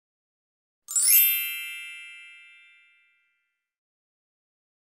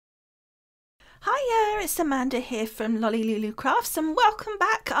Hiya, it's Amanda here from Lolli Lulu Crafts, and welcome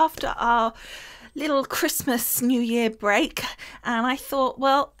back after our little Christmas New Year break. And I thought,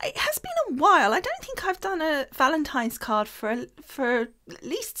 well, it has been a while. I don't think I've done a Valentine's card for at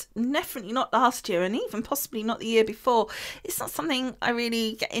least definitely not last year, and even possibly not the year before. It's not something I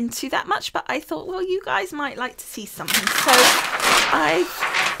really get into that much, but I thought, well, you guys might like to see something. So I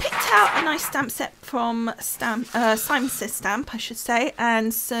picked out a nice stamp set from Simon Says Stamp, I should say,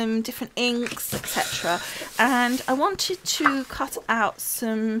 and some different inks, etc. And I wanted to cut out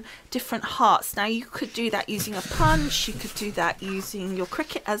some different hearts. Now you could do that using a punch, you could do that using your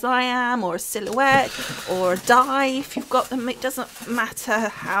Cricut as I am, or a silhouette, or a die if you've got them. It doesn't matter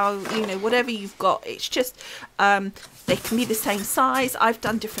how, whatever you've got. It's just they can be the same size. I've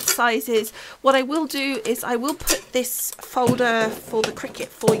done different sizes. What I will do is I will put this folder for the Cricut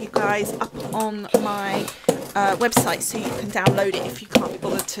for you guys up on my website, so you can download it if you can't be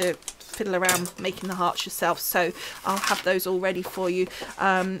bothered to fiddle around making the hearts yourself. So I'll have those all ready for you,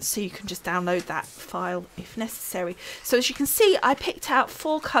 so you can just download that file if necessary. So as you can see, I picked out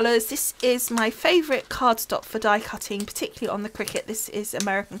 4 colours. This is my favourite cardstock for die cutting, particularly on the Cricut. This is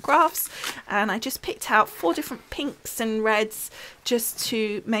American Crafts, and I just picked out 4 different pinks and reds just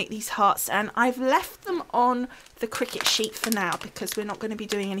to make these hearts, and I've left them on the Cricut sheet for now because we're not going to be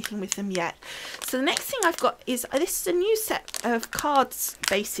doing anything with them yet. So the next thing I've got is this is a new set of cards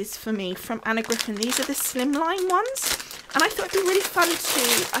bases for me from Griffin. These are the Slimline ones, and I thought it'd be really fun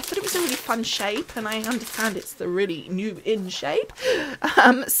I thought it was a really fun shape, and I understand it's the really new in shape,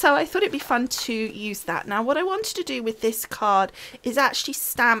 so I thought it'd be fun to use that. Now what I wanted to do with this card is actually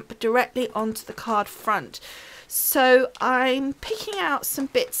stamp directly onto the card front. So I'm picking out some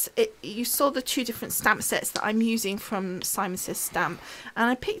bits. You saw the 2 different stamp sets that I'm using from Simon Says Stamp, and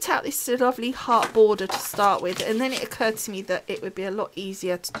I picked out this lovely heart border to start with, and then it occurred to me that it would be a lot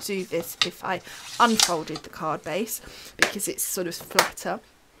easier to do this if I unfolded the card base, because it's sort of flatter.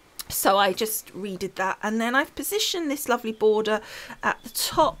 So I just redid that, and then I've positioned this lovely border at the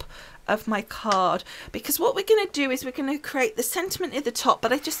top of my card, because what we're going to do is we're going to create the sentiment at the top,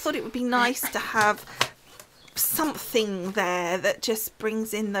 but I just thought it would be nice to have something there that just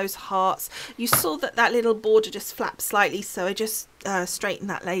brings in those hearts. You saw that little border just flapped slightly, so I just straighten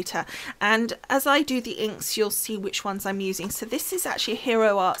that later. And as I do the inks, you'll see which ones I'm using. So this is actually a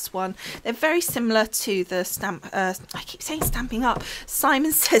Hero Arts one. They're very similar to the stamp, I keep saying Stamping Up,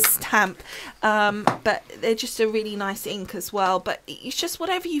 Simon Says Stamp, but they're just a really nice ink as well. But it's just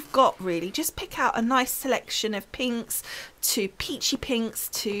whatever you've got, really. Just pick out a nice selection of pinks to peachy pinks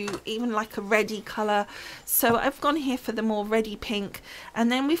to even like a reddy colour. So I've gone here for the more reddy pink,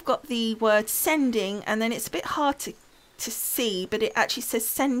 and then we've got the word sending, and then it's a bit hard to see, but it actually says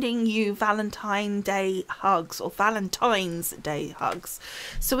sending you Valentine Day hugs, or Valentine's Day hugs.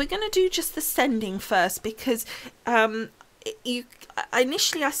 So we're going to do just the sending first, because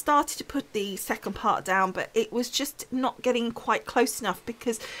initially I started to put the second part down, but it was just not getting quite close enough,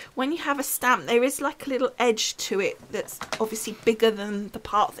 because when you have a stamp there is like a little edge to it that's obviously bigger than the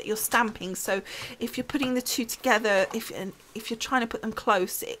part that you're stamping. So if you're putting the 2 together, if you're trying to put them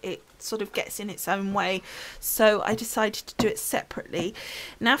close, it sort of gets in its own way. So I decided to do it separately.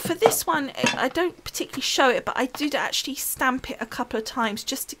 Now for this one, I don't particularly show it, but I did actually stamp it a couple of times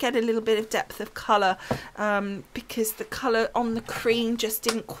just to get a little bit of depth of colour, because the colour on the cream just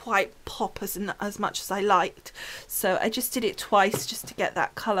didn't quite pop as much as I liked. So I just did it twice just to get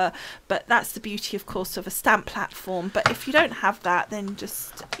that colour. But that's the beauty, of course, of a stamp platform. But if you don't have that, then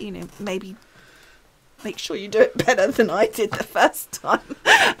just, maybe make sure you do it better than I did the first time.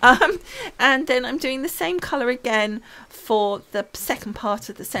 And then I'm doing the same colour again for the second part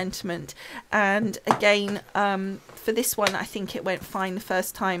of the sentiment. And again, for this one, I think it went fine the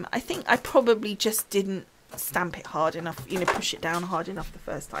first time. I think I probably just didn't stamp it hard enough, push it down hard enough the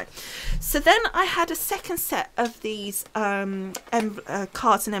first time. So then I had a second set of these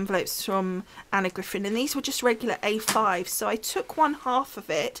cards and envelopes from Griffin, and these were just regular A5. So I took 1/2 of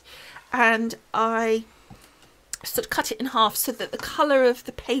it, and I sort of cut it in half so that the colour of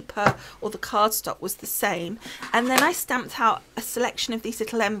the paper or the cardstock was the same, and then I stamped out a selection of these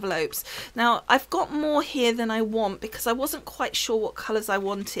little envelopes. Now I've got more here than I want, because I wasn't quite sure what colours I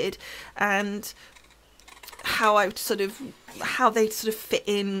wanted and how they'd sort of fit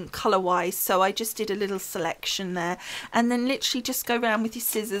in colour wise, so I just did a little selection there, and then literally just go around with your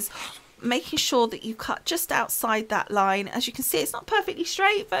scissors, making sure that you cut just outside that line. As you can see, it's not perfectly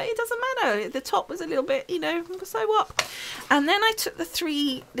straight, but it doesn't matter. The top was a little bit, you know, so what? And then I took the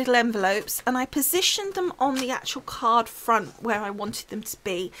 3 little envelopes and I positioned them on the actual card front where I wanted them to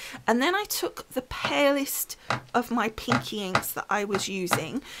be. And then I took the palest of my pinky inks that I was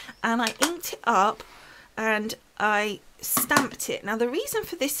using and I inked it up and I stamped it. Now the reason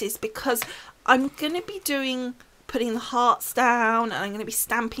for this is because I'm going to be putting the hearts down and I'm going to be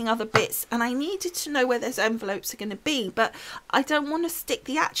stamping other bits, and I needed to know where those envelopes are going to be, but I don't want to stick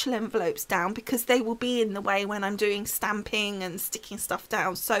the actual envelopes down because they will be in the way when I'm doing stamping and sticking stuff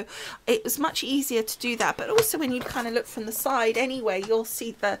down. So it was much easier to do that, but also when you kind of look from the side anyway, you'll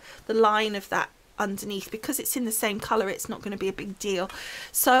see the line of that underneath. Because it's in the same color, it's not going to be a big deal.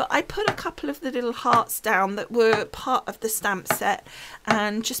 So I put a couple of the little hearts down that were part of the stamp set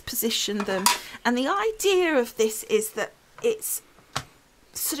and just positioned them. And the idea of this is that it's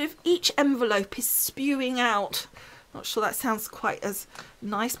sort of each envelope is spewing out, not sure that sounds quite as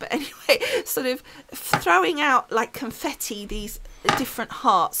nice, but anyway, sort of throwing out like confetti these different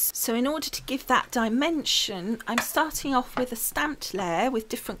hearts. So in order to give that dimension, I'm starting off with a stamped layer with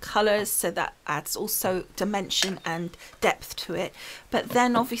different colours, so that adds also dimension and depth to it. But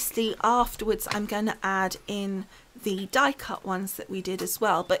then obviously afterwards I'm going to add in the die cut ones that we did as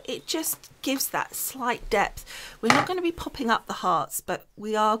well, but it just gives that slight depth. We're not going to be popping up the hearts, but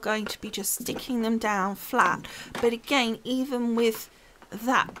we are going to be just sticking them down flat. But again, even with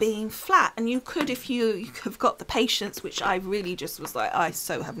that being flat, and you could, if you have got the patience, which I really just was like, I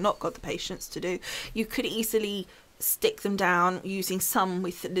so have not got the patience to do, you could easily stick them down using some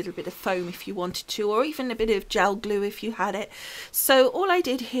with a little bit of foam if you wanted to, or even a bit of gel glue if you had it. So all I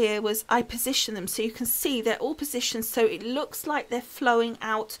did here was I positioned them so you can see they're all positioned so it looks like they're flowing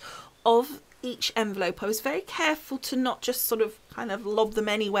out of each envelope. I was very careful to not just sort of kind of lob them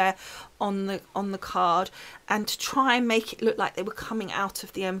anywhere on the card, and to try and make it look like they were coming out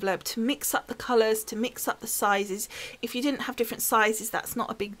of the envelope, to mix up the colours, to mix up the sizes. If you didn't have different sizes, that's not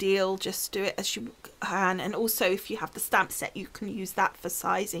a big deal, just do it as you can. And also if you have the stamp set, you can use that for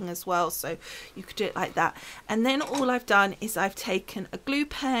sizing as well, so you could do it like that. And then all I've done is I've taken a glue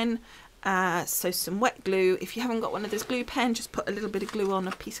pen, so some wet glue. If you haven't got one of those glue pens, just put a little bit of glue on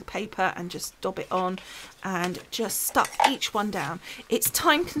a piece of paper and just dab it on and just stuck each one down. It's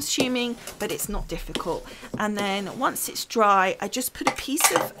time consuming, but it's not difficult. And then once it's dry, I just put a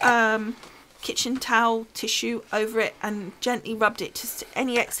piece of kitchen towel tissue over it and gently rubbed it to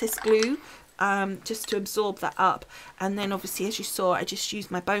any excess glue, just to absorb that up. And then obviously, as you saw, I just used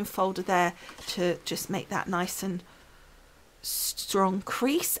my bone folder there to just make that nice and strong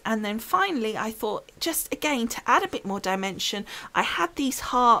crease. And then finally I thought, just again to add a bit more dimension, I had these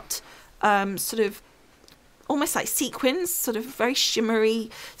heart sort of almost like sequins, sort of very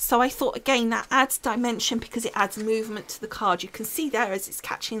shimmery. So I thought again that adds dimension because it adds movement to the card. You can see there as it's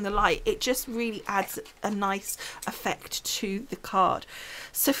catching the light, it just really adds a nice effect to the card.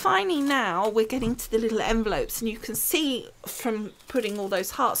 So finally now we're getting to the little envelopes, and you can see from putting all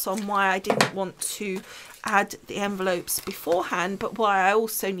those hearts on why I didn't want to add the envelopes beforehand, but why I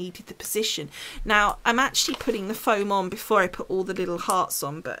also needed the position. Now I'm actually putting the foam on before I put all the little hearts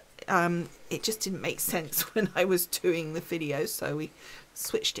on, but it just didn't make sense when I was doing the video, so we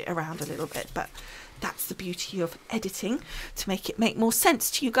switched it around a little bit. But that's the beauty of editing, to make it make more sense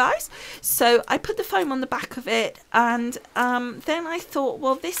to you guys. So I put the foam on the back of it, and then I thought,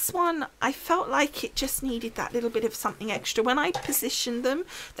 well, this one, I felt like it just needed that little bit of something extra. When I positioned them,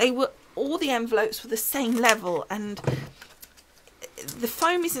 all the envelopes were the same level, and the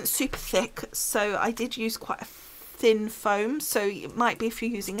foam isn't super thick, so I did use quite a thin foam. So it might be, if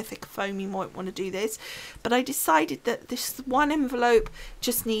you're using a thicker foam, you might want to do this, but I decided that this one envelope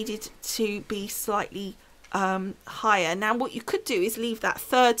just needed to be slightly higher. Now what you could do is leave that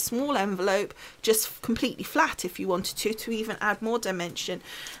third small envelope just completely flat if you wanted to even add more dimension.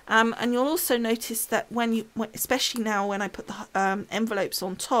 And you'll also notice that when especially now when I put the envelopes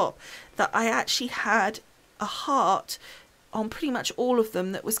on top, that I actually had a heart on pretty much all of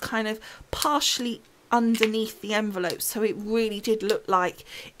them that was kind of partially underneath the envelope, so it really did look like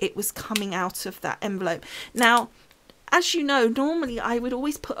it was coming out of that envelope. Now, as you know, normally I would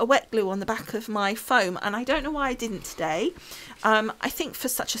always put a wet glue on the back of my foam, and I don't know why I didn't today. I think for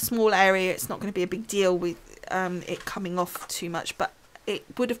such a small area it's not going to be a big deal with it coming off too much, but it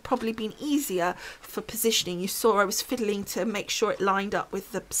would have probably been easier for positioning. You saw I was fiddling to make sure it lined up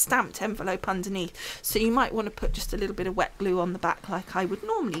with the stamped envelope underneath, so you might want to put just a little bit of wet glue on the back like I would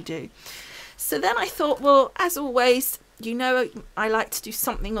normally do. So then I thought, well, as always, you know, I like to do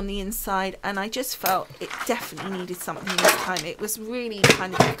something on the inside, and I just felt it definitely needed something this time. It was really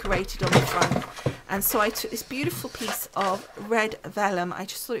kind of decorated on the front, and so I took this beautiful piece of red vellum. I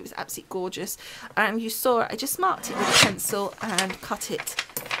just thought it was absolutely gorgeous, and you saw I just marked it with a pencil and cut it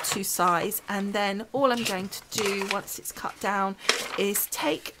to size. And then all I'm going to do once it's cut down is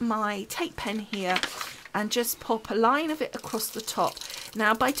take my tape pen here and just pop a line of it across the top.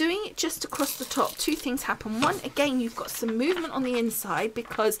 Now, by doing it just across the top, two things happen. One, again, you've got some movement on the inside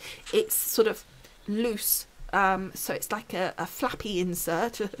because it's sort of loose. So it's like a flappy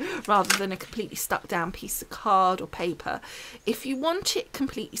insert rather than a completely stuck down piece of card or paper. If you want it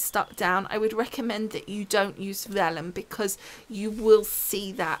completely stuck down, I would recommend that you don't use vellum, because you will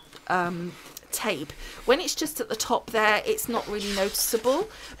see that tape. When it's just at the top there, it's not really noticeable,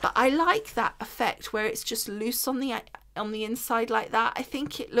 but I like that effect where it's just loose on the inside like that. I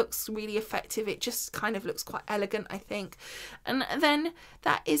think it looks really effective. It just kind of looks quite elegant, I think. And then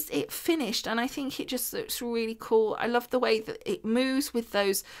that is it finished, and I think it just looks really cool. I love the way that it moves with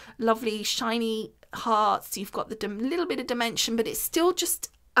those lovely shiny hearts. You've got the little bit of dimension, but it's still just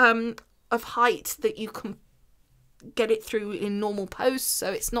of height that you can get it through in normal posts,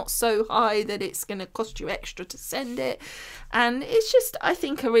 so it's not so high that it's going to cost you extra to send it. And it's just, I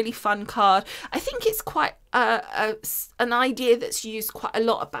think, a really fun card. I think it's quite an idea that's used quite a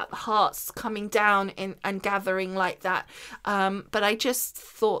lot about the hearts coming down and gathering like that, but I just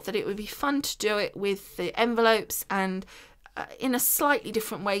thought that it would be fun to do it with the envelopes and in a slightly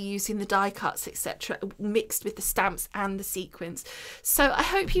different way, using the die cuts, etc., mixed with the stamps and the sequins. So I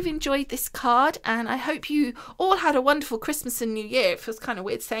hope you've enjoyed this card, and I hope you all had a wonderful Christmas and New Year. It feels kind of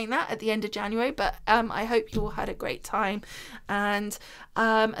weird saying that at the end of January, but I hope you all had a great time. And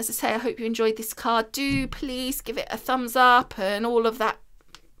as I say, I hope you enjoyed this card. Do please give it a thumbs up and all of that.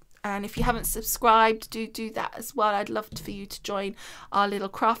 And if you haven't subscribed, do that as well. I'd love for you to join our little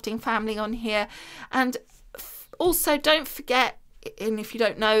crafting family on here. And also, don't forget, and if you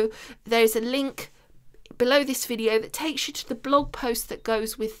don't know, there's a link below this video that takes you to the blog post that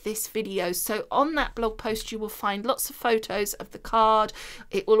goes with this video. So on that blog post, you will find lots of photos of the card.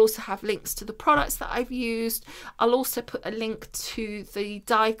 It will also have links to the products that I've used. I'll also put a link to the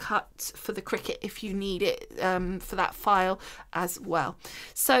die cut for the Cricut if you need it for that file as well.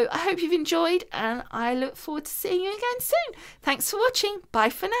 So I hope you've enjoyed, and I look forward to seeing you again soon. Thanks for watching.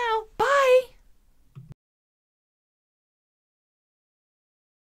 Bye for now. Bye.